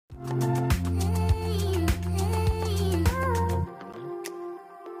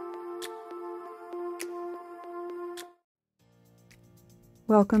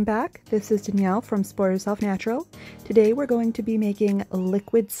Welcome back. This is Danielle from Spoil Yourself Natural. Today we're going to be making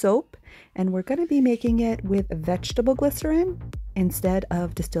liquid soap, and we're going to be making it with vegetable glycerin instead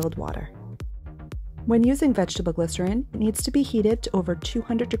of distilled water. When using vegetable glycerin, it needs to be heated to over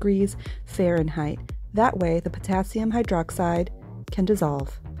 200 degrees Fahrenheit. That way the potassium hydroxide can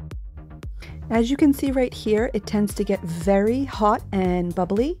dissolve. As you can see right here, it tends to get very hot and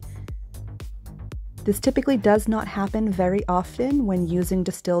bubbly. This typically does not happen very often when using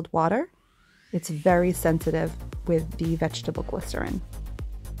distilled water. It's very sensitive with the vegetable glycerin.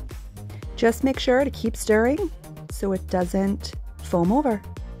 Just make sure to keep stirring so it doesn't foam over.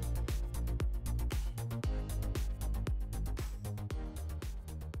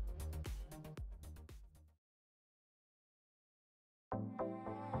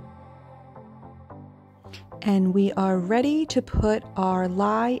 And we are ready to put our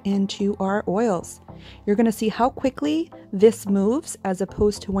lye into our oils. You're going to see how quickly this moves as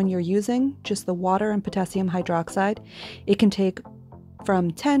opposed to when you're using just the water and potassium hydroxide. It can take from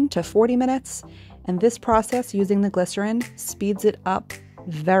 10 to 40 minutes, and this process using the glycerin speeds it up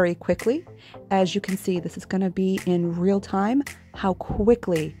very quickly. As you can see, this is going to be in real time how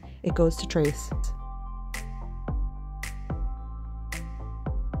quickly it goes to trace.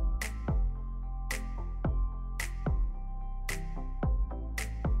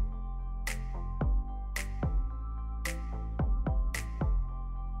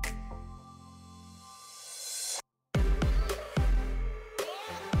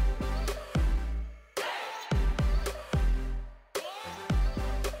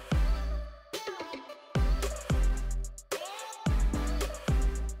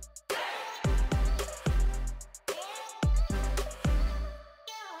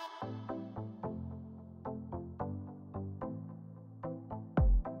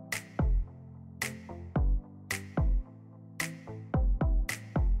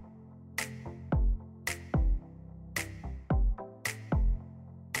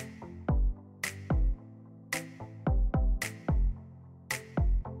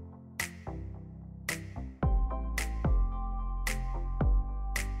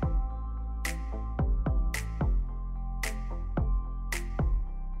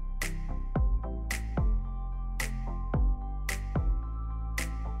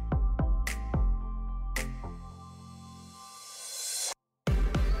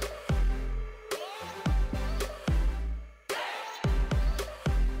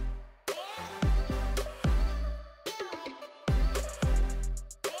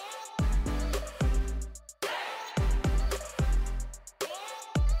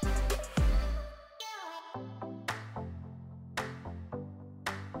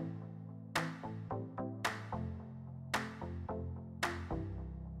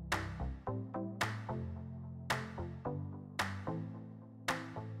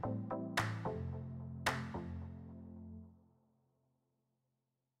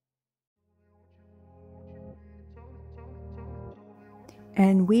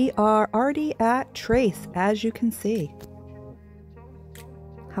 And we are already at trace, as you can see.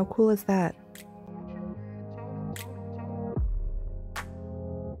 How cool is that?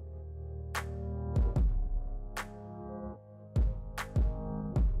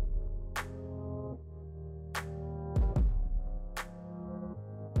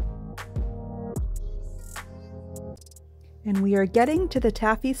 And we are getting to the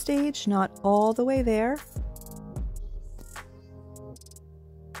taffy stage, not all the way there,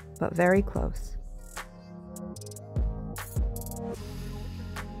 but very close.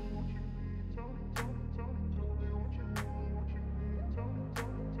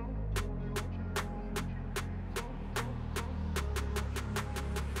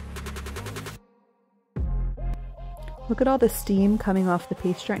 Look at all the steam coming off the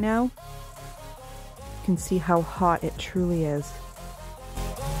paste right now. You can see how hot it truly is.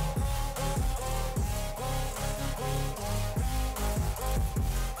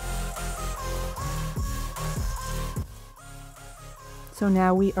 So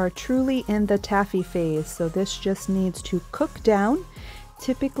now we are truly in the taffy phase, so this just needs to cook down.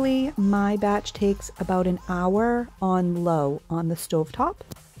 Typically, my batch takes about an hour on low on the stovetop.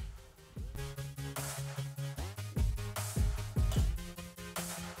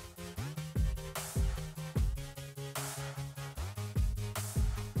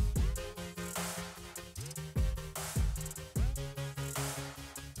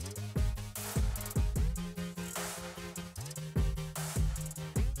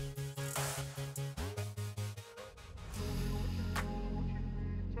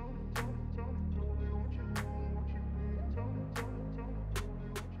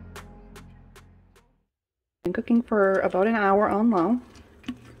 Been cooking for about an hour on low.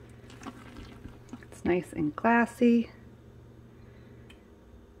 It's nice and glassy.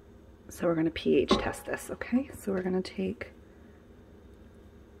 So we're going to pH test this, okay? So we're going to take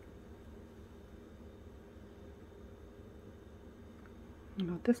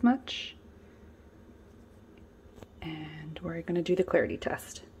about this much, and we're going to do the clarity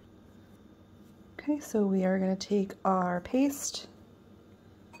test. Okay, so we are going to take our paste,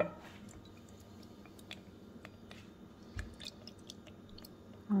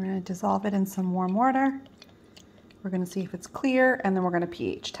 we're going to dissolve it in some warm water. We're going to see if it's clear, and then we're going to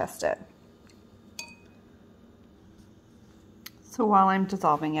pH test it. So while I'm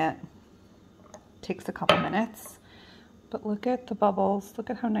dissolving it, takes a couple minutes, but look at the bubbles. Look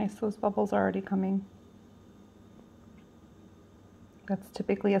at how nice those bubbles are already coming. That's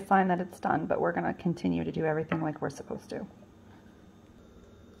typically a sign that it's done, but we're going to continue to do everything like we're supposed to.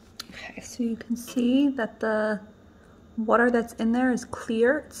 Okay, so you can see that the water that's in there is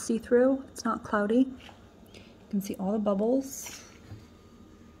clear, it's see-through, it's not cloudy. You can see all the bubbles.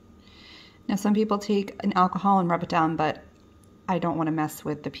 Now some people take an alcohol and rub it down, but I don't want to mess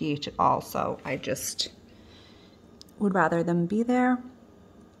with the pH at all, so I just would rather them be there.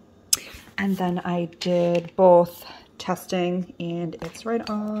 And then I did both testing, and it's right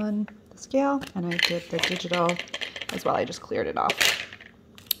on the scale, and I did the digital as well. I just cleared it off.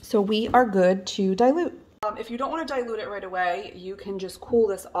 So we are good to dilute. If you don't want to dilute it right away, you can just cool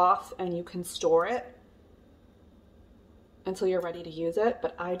this off and you can store it until you're ready to use it,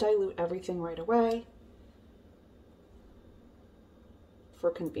 but I dilute everything right away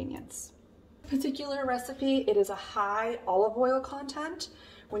for convenience. Particular recipe, it is a high olive oil content.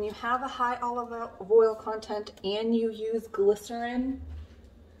 When you have a high olive oil content and you use glycerin,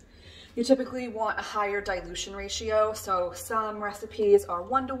 you typically want a higher dilution ratio. So some recipes are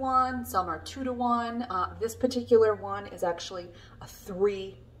 1:1, some are 2:1. This particular one is actually a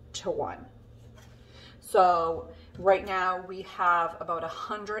 3:1. So right now we have about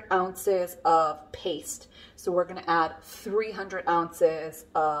 100 ounces of paste. So we're gonna add 300 ounces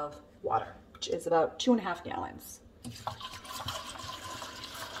of water, which is about 2.5 gallons.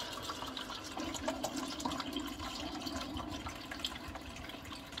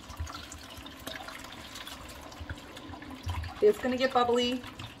 It's gonna get bubbly.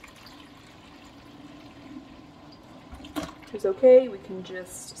 Is okay. We can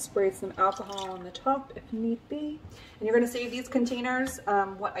just spray some alcohol on the top if need be. And you're going to save these containers.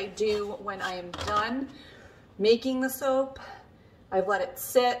 What I do when I am done making the soap, I've let it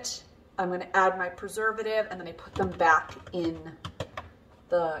sit. I'm going to add my preservative, and then I put them back in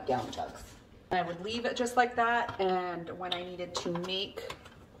the gallon jugs. And I would leave it just like that, and when I needed to make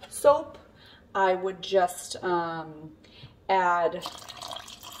soap, I would just add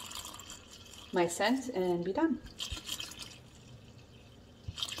my scent and be done.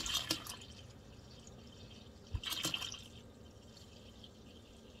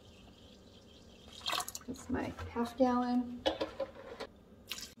 That's my half gallon.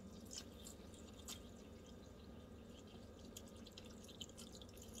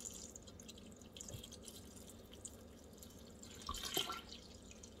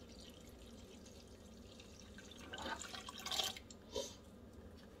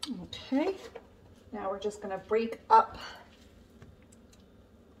 Okay, now we're just going to break up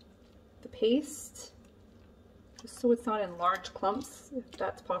the paste just so it's not in large clumps, if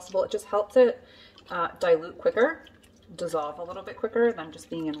that's possible. It just helps it dilute quicker, dissolve a little bit quicker than just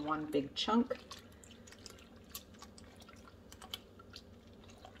being in one big chunk.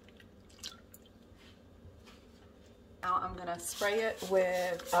 Now I'm going to spray it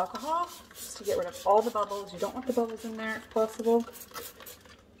with alcohol just to get rid of all the bubbles. You don't want the bubbles in there if possible.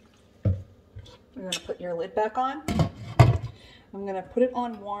 You're going to put your lid back on. I'm going to put it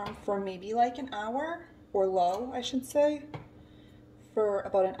on warm for maybe like an hour, or low I should say, for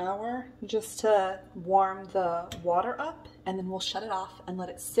about an hour, just to warm the water up, and then we'll shut it off and let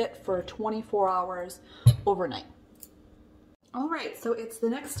it sit for 24 hours overnight. All right, so it's the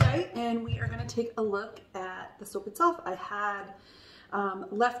next day and we are going to take a look at the soap itself. I had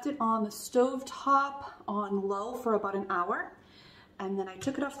left it on the stove top on low for about an hour, and then I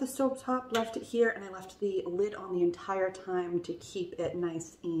took it off the stove top, left it here, and I left the lid on the entire time to keep it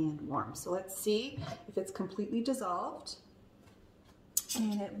nice and warm. So let's see if it's completely dissolved.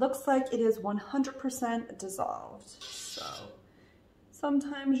 And it looks like it is 100% dissolved. So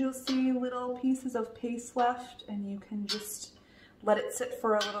sometimes you'll see little pieces of paste left, and you can just let it sit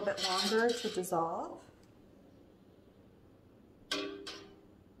for a little bit longer to dissolve.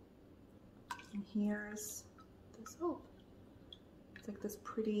 And here's the soap. It's like this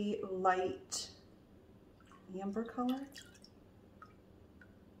pretty light amber color.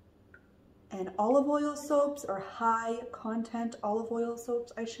 And olive oil soaps, or high content olive oil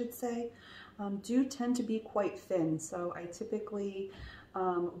soaps, I should say, do tend to be quite thin. So I typically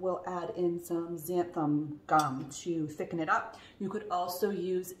will add in some xanthan gum to thicken it up. You could also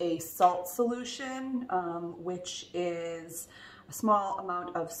use a salt solution, which is a small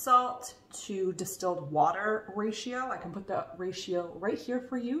amount of salt to distilled water ratio. I can put the ratio right here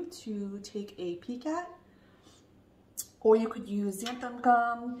for you to take a peek at. Or you could use xanthan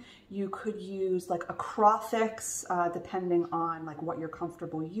gum, you could use like a craw fix, depending on like what you're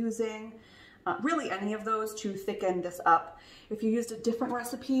comfortable using. Really any of those to thicken this up. If you used a different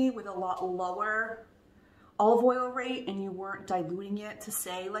recipe with a lot lower olive oil rate and you weren't diluting it to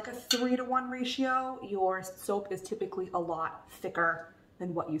say like a 3-to-1 ratio, your soap is typically a lot thicker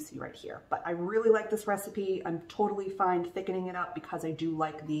than what you see right here. But I really like this recipe. I'm totally fine thickening it up because I do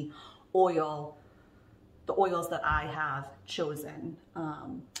like the oils that I have chosen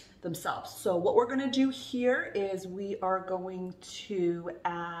themselves. So what we're going to do here is we are going to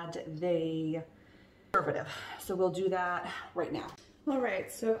add the preservative. So we'll do that right now. All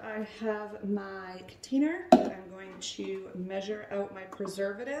right, so I have my container. I'm going to measure out my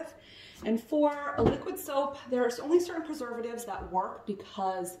preservative. And for a liquid soap, there's only certain preservatives that work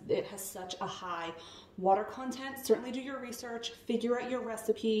because it has such a high water content. Certainly do your research, figure out your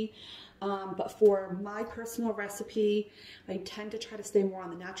recipe. But for my personal recipe, I tend to try to stay more on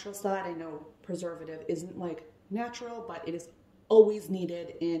the natural side. I know preservative isn't like natural, but it is always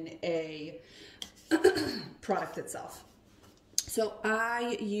needed in a product itself. So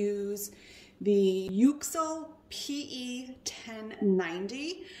I use the Yuxel PE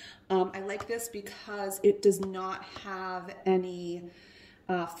 1090. I like this because it does not have any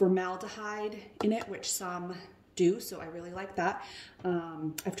formaldehyde in it, which some do, so I really like that.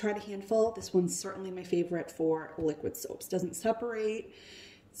 I've tried a handful. This one's certainly my favorite for liquid soaps. Doesn't separate,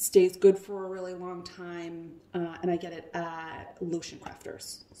 stays good for a really long time, and I get it at Lotion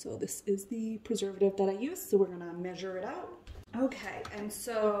Crafters. So this is the preservative that I use, so we're gonna measure it out. Okay, and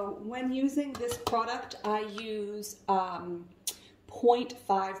so when using this product, I use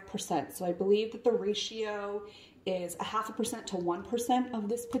 0.5%. So I believe that the ratio is 0.5% to 1% of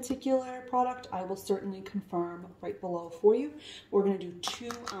this particular product. I will certainly confirm right below for you. We're going to do 2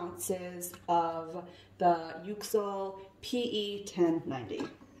 ounces of the Yuxel PE 1090.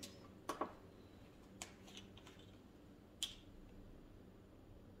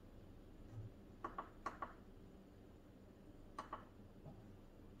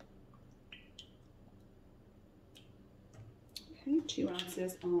 Okay, 2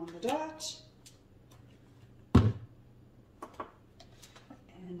 ounces on the dot. And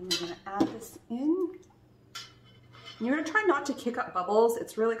we're going to add this in. You're going to try not to kick up bubbles.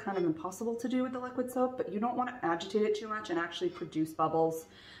 It's really kind of impossible to do with the liquid soap, but you don't want to agitate it too much and actually produce bubbles.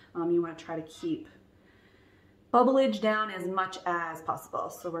 You want to try to keep bubblage down as much as possible.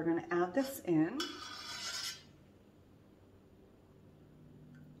 So we're going to add this in.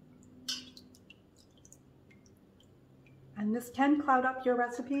 And this can cloud up your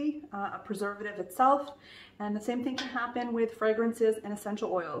recipe, a preservative itself. And the same thing can happen with fragrances and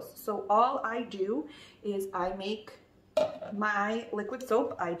essential oils. So all I do is I make my liquid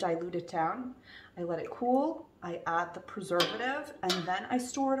soap, I dilute it down, I let it cool, I add the preservative, and then I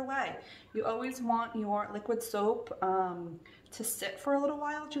store it away. You always want your liquid soap to sit for a little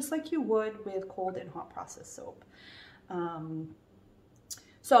while, just like you would with cold and hot process soap.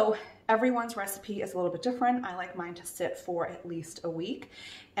 So everyone's recipe is a little bit different. I like mine to sit for at least a week,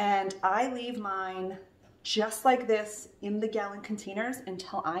 and I leave mine just like this in the gallon containers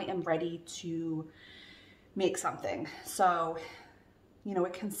until I am ready to make something. So, you know,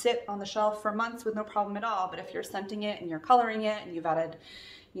 it can sit on the shelf for months with no problem at all, but if you're scenting it and you're coloring it and you've added,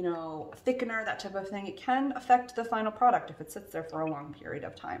 you know, a thickener, that type of thing, it can affect the final product if it sits there for a long period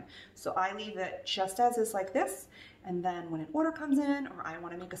of time. So I leave it just as is like this, and then when an order comes in or I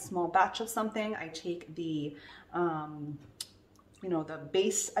want to make a small batch of something, I take the you know, the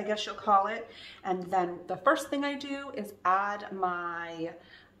base, I guess you'll call it, and then the first thing I do is add my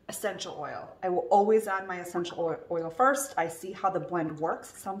essential oil. I will always add my essential oil first. I see how the blend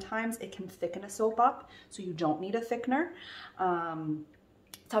works. Sometimes it can thicken a soap up, so you don't need a thickener.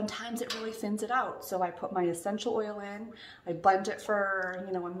 Sometimes it really thins it out. So I put my essential oil in, I blend it for,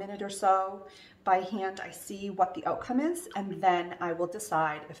 you know, a minute or so. By hand, I see what the outcome is, and then I will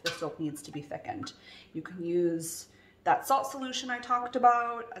decide if the soap needs to be thickened. You can use that salt solution I talked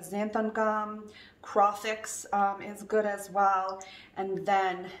about, a xanthan gum, craw fix is good as well. And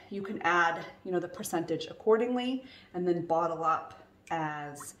then you can add, you know, the percentage accordingly and then bottle up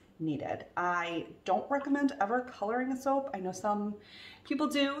as needed. I don't recommend ever coloring a soap. I know some people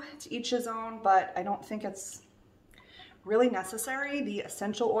do, to each his own, but I don't think it's really necessary. The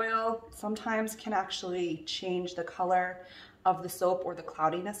essential oil sometimes can actually change the color of the soap or the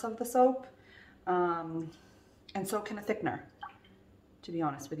cloudiness of the soap, and so can a thickener, to be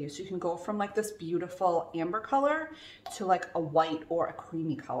honest with you. So you can go from like this beautiful amber color to like a white or a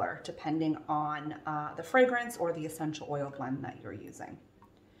creamy color, depending on the fragrance or the essential oil blend that you're using.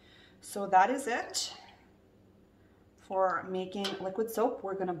 So that is it for making liquid soap.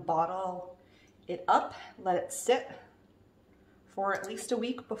 We're gonna bottle it up, let it sit for at least a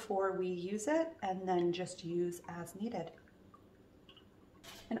week before we use it, and then just use as needed.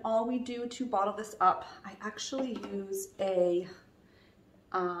 And all we do to bottle this up, I actually use a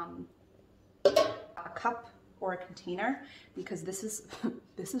cup or a container, because this is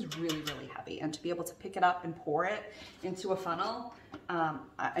really heavy, and to be able to pick it up and pour it into a funnel,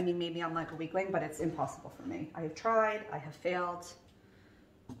 I mean, maybe I'm like a weakling, but it's impossible for me. I have tried, I have failed,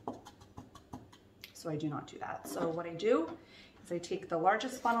 so I do not do that. So what I do is I take the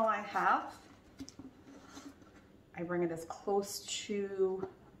largest funnel I have, I bring it as close to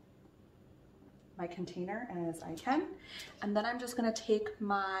my container as I can, and then I'm just going to take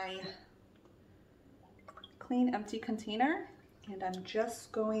my clean empty container, and I'm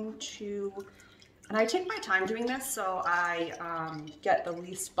just going to, and I take my time doing this so I get the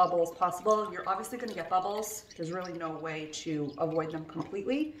least bubbles possible. You're obviously going to get bubbles. There's really no way to avoid them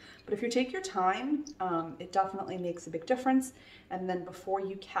completely, but if you take your time, it definitely makes a big difference. And then before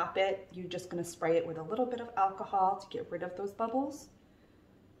you cap it, you're just going to spray it with a little bit of alcohol to get rid of those bubbles,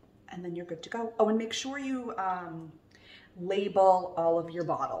 and then you're good to go. Oh, and make sure you label all of your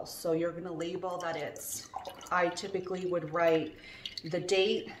bottles. So you're going to label that it's, I typically would write the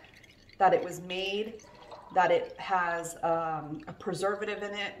date that it was made, that it has a preservative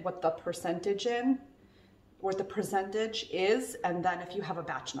in it, what the percentage is, and then if you have a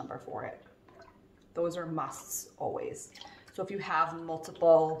batch number for it. Those are musts always. So if you have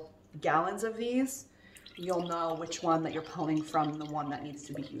multiple gallons of these, you'll know which one that you're pulling from, the one that needs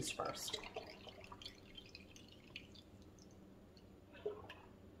to be used first.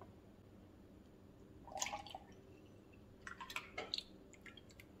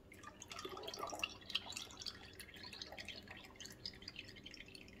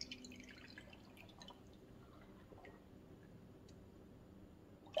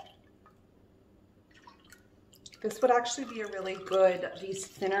 This would actually be a really good, these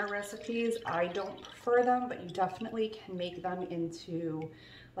thinner recipes, I don't prefer them, but you definitely can make them into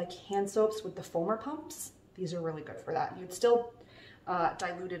like hand soaps with the foamer pumps. These are really good for that. You'd still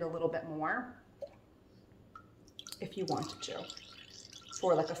dilute it a little bit more if you wanted to,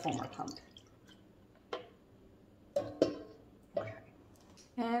 for like a foamer pump. Okay.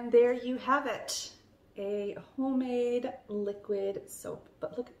 And there you have it, a homemade liquid soap.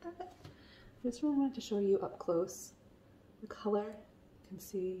 But look at that. I just really wanted to show you up close the color. You can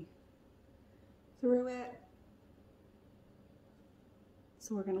see through it.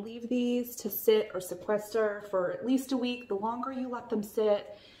 So we're going to leave these to sit or sequester for at least a week. The longer you let them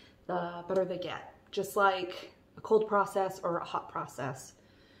sit, the better they get. Just like a cold process or a hot process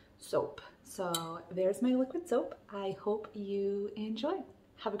soap. So there's my liquid soap. I hope you enjoy.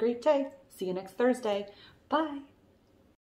 Have a great day. See you next Thursday. Bye.